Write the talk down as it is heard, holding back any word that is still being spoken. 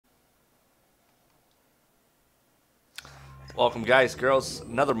Welcome guys, girls.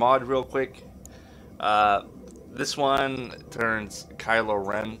 Another mod real quick. This one turns Kylo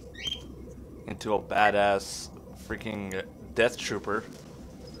Ren into a badass freaking death trooper.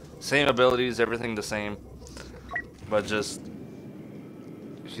 Same abilities, everything the same. But he just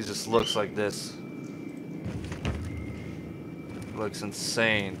looks like this. Looks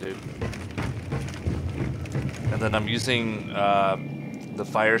insane, dude. And then I'm using the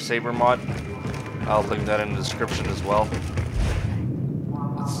Lightsaber mod. I'll link that in the description as well.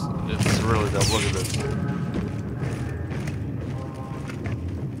 It's really dope. Look at this.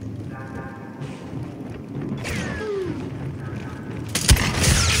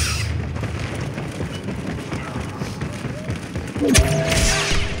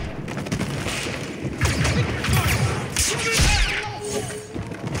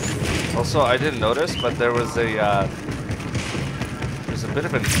 Also, I didn't notice, but there was there's a bit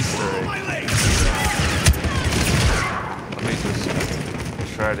of an Easter egg. Let me just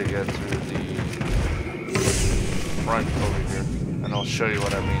try to get through the front over here, and I'll show you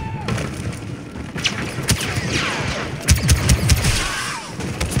what I mean.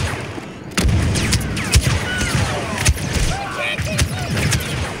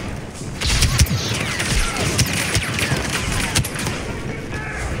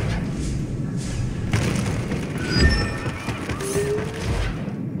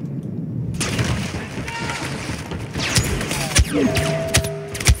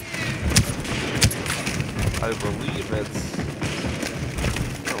 I believe it's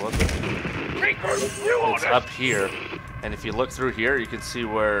up here, and if you look through here, you can see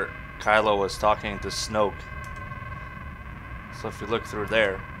where Kylo was talking to Snoke. So if you look through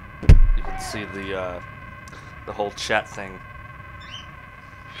there, you can see the whole chat thing,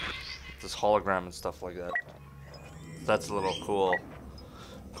 this hologram and stuff like that. That's a little cool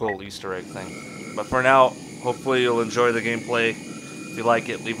Easter egg thing. But for now, hopefully you'll enjoy the gameplay. If you like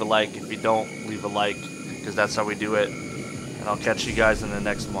it, leave a like. If you don't, leave a like, because that's how we do it. And I'll catch you guys in the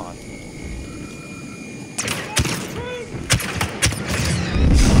next mod.